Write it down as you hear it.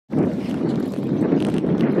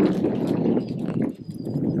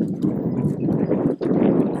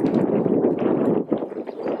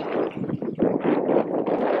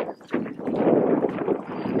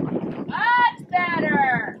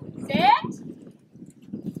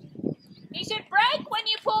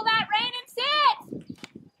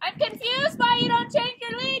confused why you don't change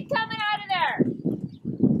your lead coming out of there.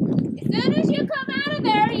 As soon as you come out of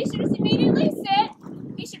there, you should immediately sit.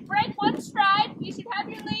 You should break one stride. You should have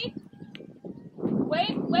your lead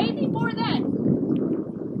way before then.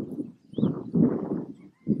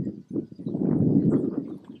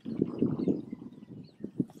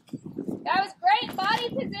 That was great body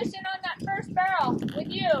position on that first barrel with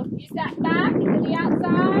you. You sat back to the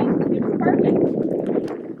outside. It was perfect.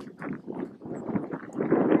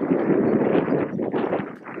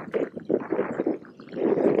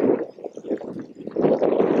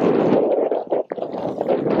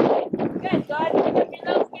 Good. Go ahead and pick up your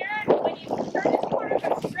nose here. And when you turn this corner, go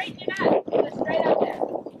straighten it up. Go straight up there.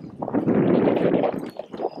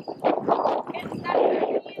 It's not to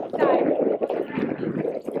the inside.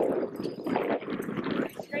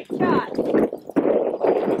 Straight shot.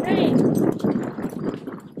 Great.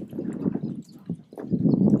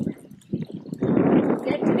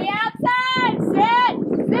 Sit to the outside. Sit.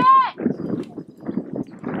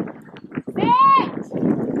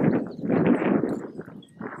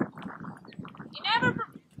 You never,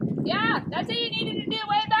 yeah, that's what you needed to do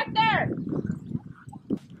way back there.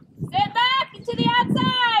 Sit back and to the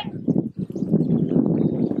outside.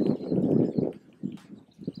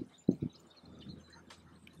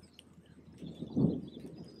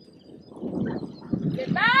 Sit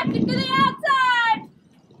back and to the outside.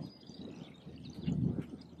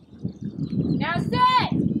 Now sit.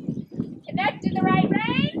 Connect to the right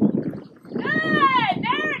rein. Good.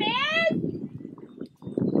 There it is.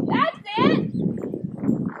 That's it.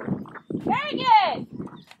 Very good.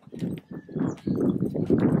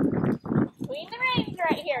 Between the reins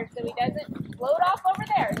right here so he doesn't float off over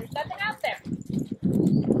there. There's nothing out there.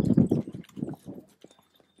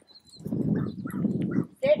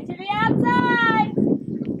 Sit to the outside.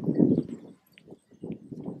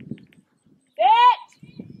 Sit.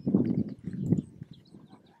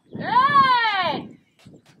 Good.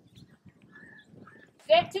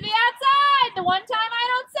 Sit to the outside. The one time I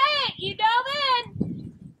don't say it, you dove in.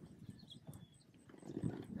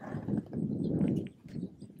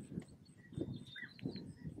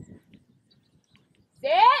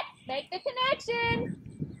 Sit. Make the connection.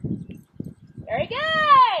 Very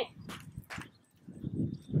good.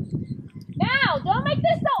 Now, don't make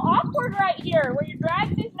this so awkward right here where you're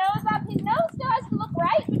dragging his nose up. His nose still has to look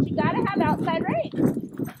right, but you got to have outside rein.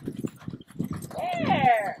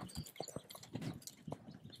 There.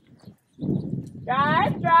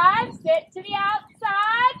 Drive. Sit to the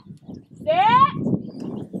outside. Sit.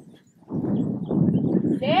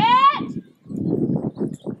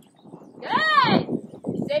 Good.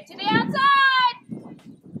 Sit to the outside.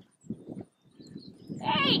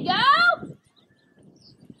 There you go.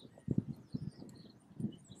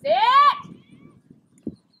 Sit.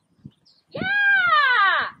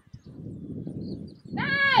 Yeah.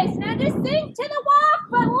 Nice. Now just sink to the walk,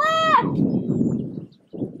 but lift.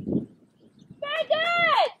 Very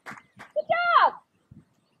good. Good job.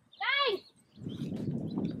 Nice.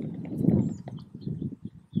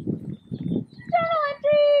 Journal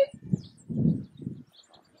entries.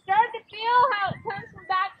 You start to feel how it comes from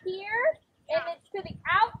back here, and it's to the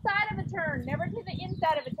outside of a turn, never to the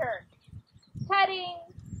inside of a turn. Cutting,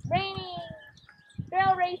 reining,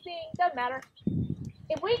 trail racing, doesn't matter.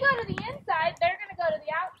 If we go to the inside, they're going to go to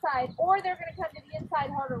the outside, or they're going to come to the inside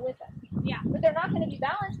harder with us. Yeah, but they're not going to be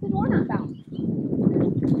balanced because we're not balanced.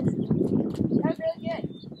 That's really good.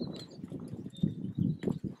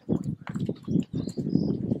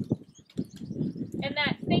 And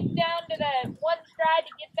that sink down to the one stride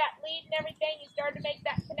to get that lead and everything, you start to make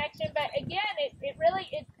that connection. But again, it really,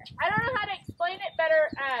 I don't know how to explain it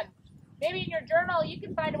better. Maybe in your journal you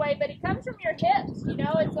can find a way, but it comes from your hips, you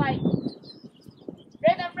know, it's like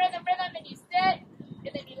rhythm, and you sit,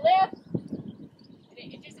 and then you lift.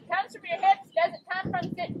 And it comes from your hips, it doesn't come from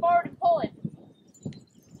sitting forward and pulling.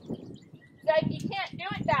 So you can't do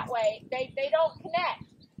it that way. They don't connect.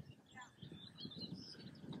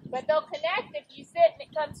 But they'll connect if you sit and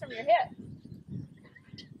it comes from your hips.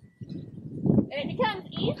 And it becomes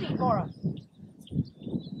easy for them.